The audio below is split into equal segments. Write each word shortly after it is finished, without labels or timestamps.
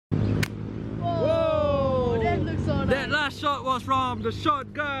So nice. That last shot was from the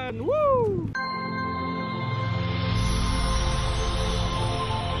shotgun. Woo!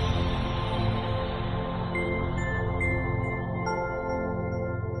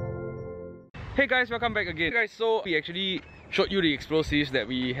 Hey guys, welcome back again. Guys, so we actually showed you the explosives that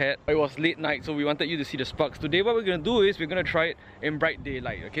we had. It was late night, so we wanted you to see the sparks. Today what we're gonna do is we're gonna try it in bright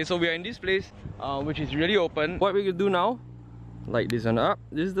daylight. Okay, so we are in this place which is really open. What we're gonna do now, light this one up.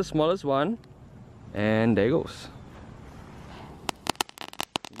 This is the smallest one, and there it goes.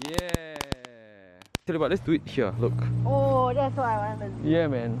 Yeah. Tell you what, let's do it here. Look. Oh, that's what I wanted to do. Yeah,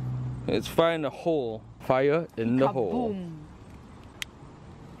 man. It's fire in the hole. Fire in the hole. Boom.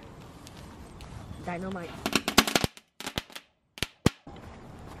 Dynamite.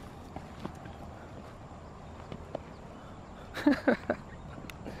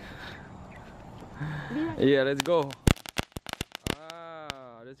 Yeah, let's go.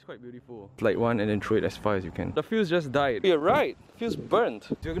 Ah, that's quite beautiful. Light one and then throw it as far as you can. The fuse just died. You're right, fuse burnt.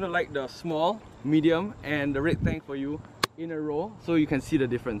 So you're gonna light the small, medium, and the red tank for you in a row so you can see the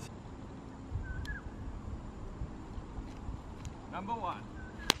difference. Number one.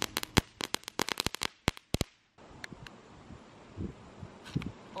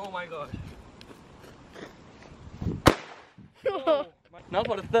 Oh my gosh. Oh, now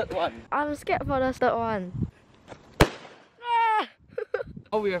for the third one. I'm scared for the third one.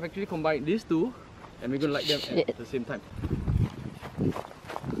 Oh, we have actually combined these two and we're gonna light them at the same time.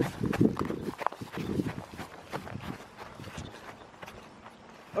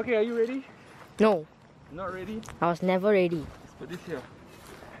 Okay, are you ready? No. Not ready? I was never ready. Let's put this here.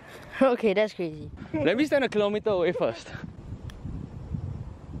 Okay, that's crazy. Let me stand a kilometer away first.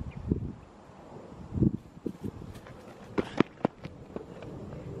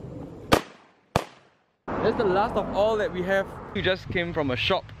 That's the last of all that we have. We just came from a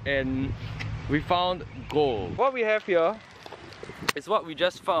shop and we found gold. What we have here is what we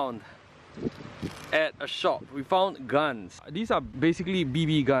just found at a shop. We found guns. These are basically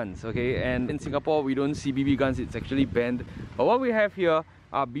BB guns, okay? And in Singapore, we don't see BB guns, it's actually banned. But what we have here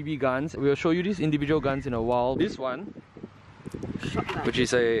are BB guns. We'll show you these individual guns in a while. This one, Shotgun. which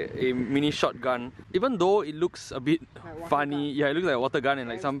is a mini shotgun. Even though it looks a bit funny, yeah, it looks like a water gun and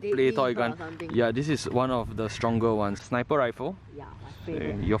like some play toy gun. Yeah, this is one of the stronger ones. Sniper rifle. Yeah, my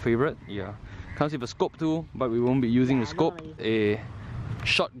favorite. Your favorite? Yeah. Comes with a scope too, but we won't be using the scope. A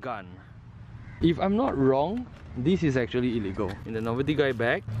shotgun. If I'm not wrong, this is actually illegal. In the novelty guy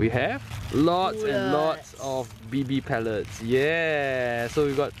bag, we have lots and lots of BB pellets. Yeah, so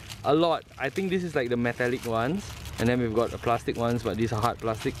we've got a lot. I think this is like the metallic ones. And then we've got the plastic ones, but these are hard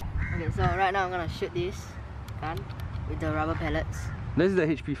plastic. Okay, so right now I'm gonna shoot this gun with the rubber pellets. This is the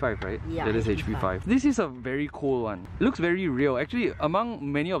HP5, right? Yeah, this is HP5. This is a very cool one. It looks very real. Actually,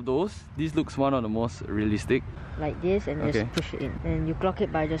 among many of those, this looks one of the most realistic. Like this, and just push it in. And you clock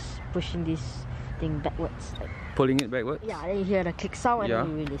it by just pushing this thing backwards. Like, pulling it backwards? yeah, then you hear the click sound and then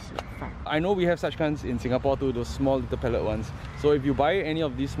you release it. Fine. I know we have such guns in Singapore too, those small little pellet ones. So if you buy any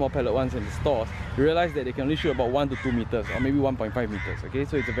of these small pellet ones in the stores, you realize that they can only shoot about 1 to 2 meters or maybe 1.5 meters, okay?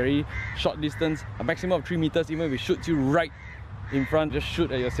 So it's a very short distance, a maximum of 3 meters. Even if it shoots you right in front, just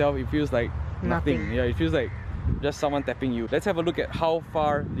shoot at yourself, it feels like nothing. Yeah, it feels like just someone tapping you. Let's have a look at how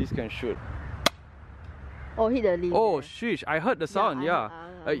far this can shoot. Oh, hit the leaf. Oh, sheesh, I heard the sound, yeah.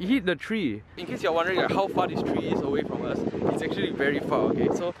 It hit the tree. In case you're wondering like, how far this tree is away from us, it's actually very far, okay?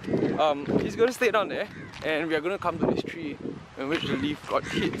 So, he's gonna stay down there and we are gonna come to this tree in which the leaf got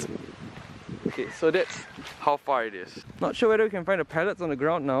hit. Okay, so that's how far it is. Not sure whether we can find the pellets on the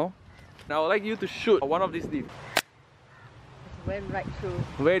ground now. Now, I would like you to shoot one of these leaves. It went right through.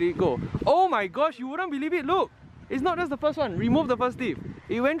 Where did it go? Oh my gosh, you wouldn't believe it, look! It's not just the first one, remove the first leaf.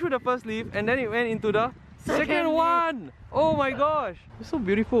 It went through the first leaf and then it went into the second one! Oh my gosh! It's so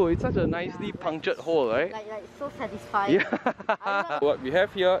beautiful. It's such a nicely punctured hole, right? Like so satisfying. Yeah. What we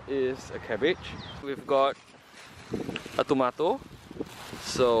have here is a cabbage. We've got a tomato.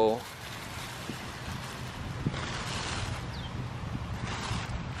 So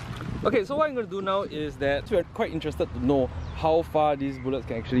okay, so what I'm going to do now is that we're quite interested to know how far these bullets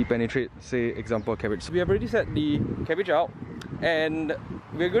can actually penetrate, say, example, cabbage. So we have already set the cabbage out and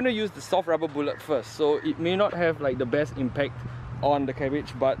we're going to use the soft rubber bullet first. So it may not have like the best impact on the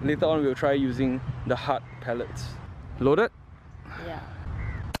cabbage, but later on we'll try using the hard pellets. Loaded? Yeah.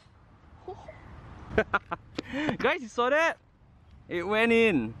 Guys, you saw that? It went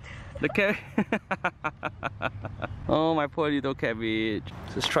in. The cabbage. Oh, my poor little cabbage.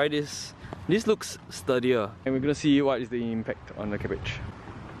 Let's try this. This looks sturdier. And we're gonna see what is the impact on the cabbage.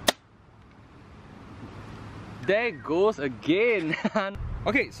 There it goes again.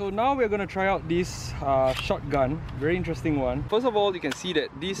 Okay, so now we're gonna try out this shotgun. Very interesting one. First of all, you can see that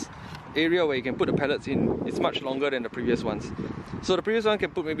this area where you can put the pellets in is much longer than the previous ones. So the previous one can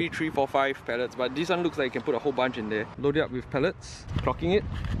put maybe 3, 4, 5 pellets, but this one looks like you can put a whole bunch in there. Load it up with pellets, clocking it.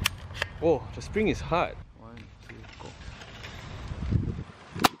 Oh, the spring is hard. 1, 2,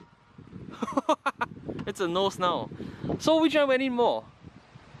 go. It's a nose now. So which one went in more?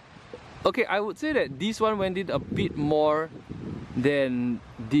 Okay, I would say that this one went in a bit more than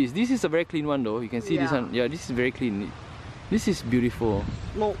this. This is a very clean one though. You can see this one. Yeah, this is very clean. This is beautiful.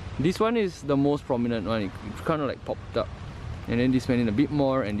 No. This one is the most prominent one. It kind of like popped up. And then this went in a bit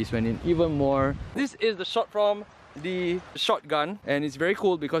more, and this went in even more. This is the shot from the shotgun, and it's very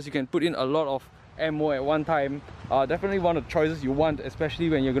cool because you can put in a lot of ammo at one time. Definitely one of the choices you want, especially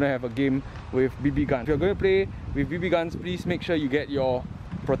when you're gonna have a game with BB guns. If you're going to play with BB guns, please make sure you get your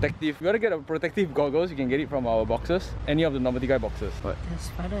protective. You gotta get a protective goggles. You can get it from our boxes, any of the Normandy guy boxes. But there's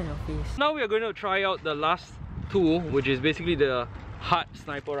spider in your face. now we are going to try out the last tool, which is basically the hard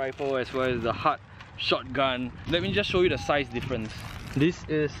sniper rifle as well as the hard shotgun. Let me just show you the size difference. This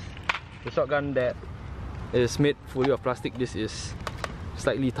is the shotgun that is made fully of plastic. This is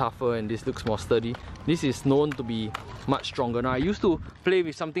slightly tougher and this looks more sturdy. This is known to be much stronger. Now I used to play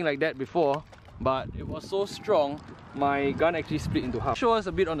with something like that before, but it was so strong my gun actually split into half. Show us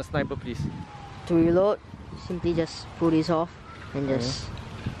a bit on the sniper, please. To reload, simply just pull this off and just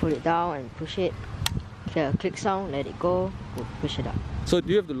put it down and push it. Hear a click sound, let it go, push it up. So do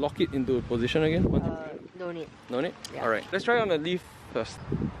you have to lock it into position again? No need. No need? Yeah. Alright, let's try on the leaf first.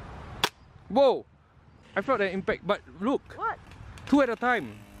 Whoa! I felt that impact, but look! What? 2 at a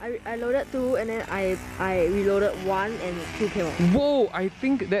time. I loaded 2 and then I reloaded 1 and 2 came out. Whoa! I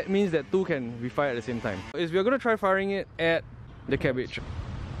think that means that 2 can be fired at the same time. Is we're gonna try firing it at the cabbage.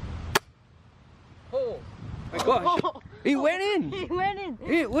 Oh my gosh! It went in! It went in!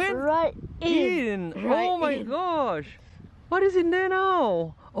 It went right in! Right oh my in. gosh! What is in there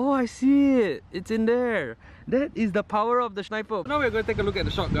now? Oh, I see it. It's in there. That is the power of the sniper. Now we're going to take a look at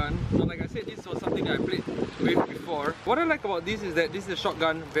the shotgun. So like I said, this was something that I played with before. What I like about this is that this is a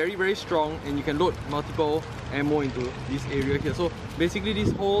shotgun, very strong, and you can load multiple ammo into this area here. So basically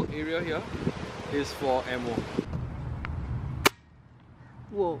this whole area here is for ammo.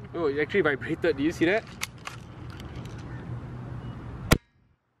 Whoa. Oh, it actually vibrated. Do you see that?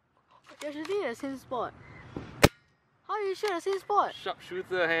 You're shooting at the same spot. How are you shoot at the same spot?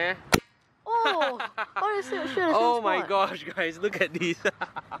 Sharpshooter, eh? Oh! How are you shoot at the same spot? Oh my gosh, guys, look at this.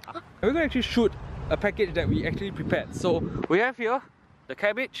 We're gonna actually shoot a package that we actually prepared. So we have here the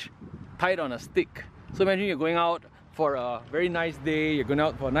cabbage tied on a stick. So imagine you're going out for a very nice day, you're going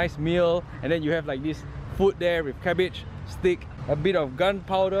out for a nice meal, and then you have like this food there with cabbage, stick, a bit of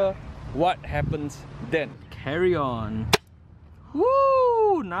gunpowder. What happens then? Carry on.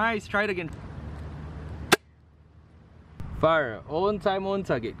 Woo! Nice, try it again. Fire, on time, on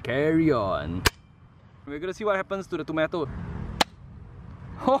target, carry on. We're gonna see what happens to the tomato.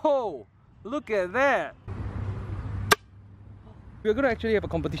 Oh, look at that! We're gonna actually have a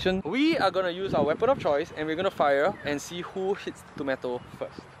competition. We are gonna use our weapon of choice and we're gonna fire and see who hits the tomato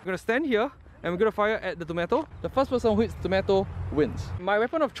first. We're gonna stand here and we're gonna fire at the tomato. The first person who hits the tomato wins. My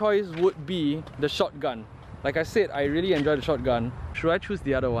weapon of choice would be the shotgun. Like I said, I really enjoy the shotgun. Should I choose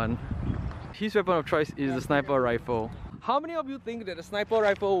the other one? His weapon of choice is the sniper rifle. How many of you think that the sniper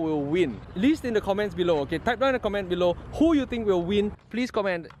rifle will win? List in the comments below, okay? Type down in the comment below who you think will win. Please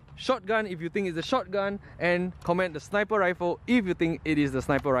comment shotgun if you think it's the shotgun, and comment the sniper rifle if you think it is the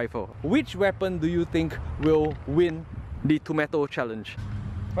sniper rifle. Which weapon do you think will win the tomato challenge?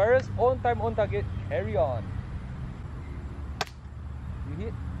 First, on time, on target, carry on. You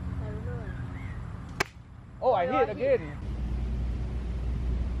hit? I don't know. Oh, I hit again.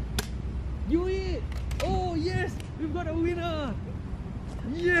 You hit! Oh yes! We've got a winner!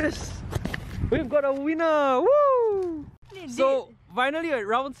 Yes! We've got a winner! Woo! So finally at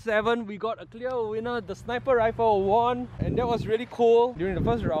round 7 we got a clear winner. The sniper rifle won, and that was really cool. During the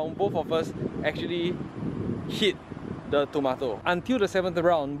first round, both of us actually hit the tomato. Until the 7th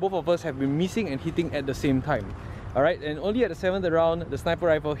round, both of us have been missing and hitting at the same time. Alright, and only at the 7th round, the sniper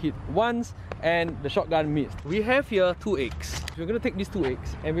rifle hit once and the shotgun missed. We have here 2 eggs. We're going to take these 2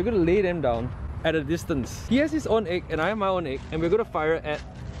 eggs and we're going to lay them down at a distance. He has his own egg and I have my own egg, and we're going to fire at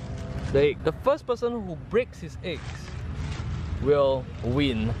the egg. The first person who breaks his eggs will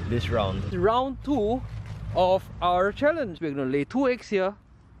win this round. Round 2 of our challenge. We're going to lay 2 eggs here.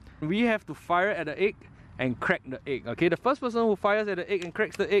 We have to fire at the egg and crack the egg. Okay, the first person who fires at the egg and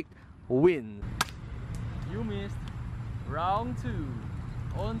cracks the egg wins. You missed. Round 2.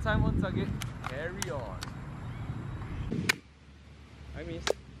 On time, on target. Carry on. I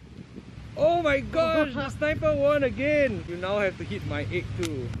missed. Oh my gosh, the sniper won again. You now have to hit my egg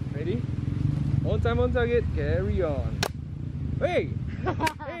too. Ready? On time, on target, carry on. Hey!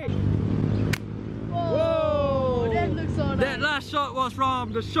 Hey! Whoa! That looks so nice. That last shot was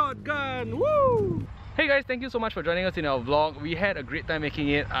from the shotgun. Woo! Hey guys, thank you so much for joining us in our vlog. We had a great time making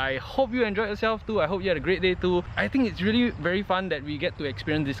it. I hope you enjoyed yourself too. I hope you had a great day too. I think it's really very fun that we get to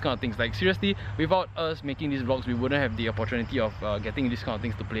experience these kind of things. Like seriously, without us making these vlogs, we wouldn't have the opportunity of getting these kind of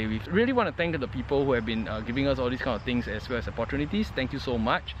things to play with. Really want to thank the people who have been giving us all these kind of things as well as opportunities. Thank you so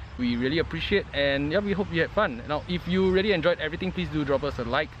much. We really appreciate, and yeah, we hope you had fun. Now, if you really enjoyed everything, please do drop us a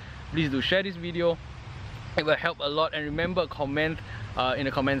like. Please do share this video. It will help a lot, and remember, comment in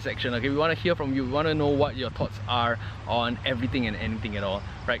the comment section. Okay, we want to hear from you. We want to know what your thoughts are on everything and anything at all.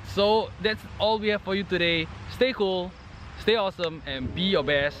 Right, so that's all we have for you today. Stay cool, stay awesome, and be your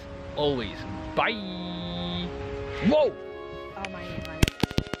best always. Bye. Whoa. Oh my.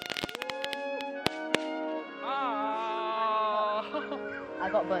 Ah. I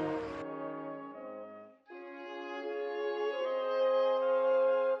got burned.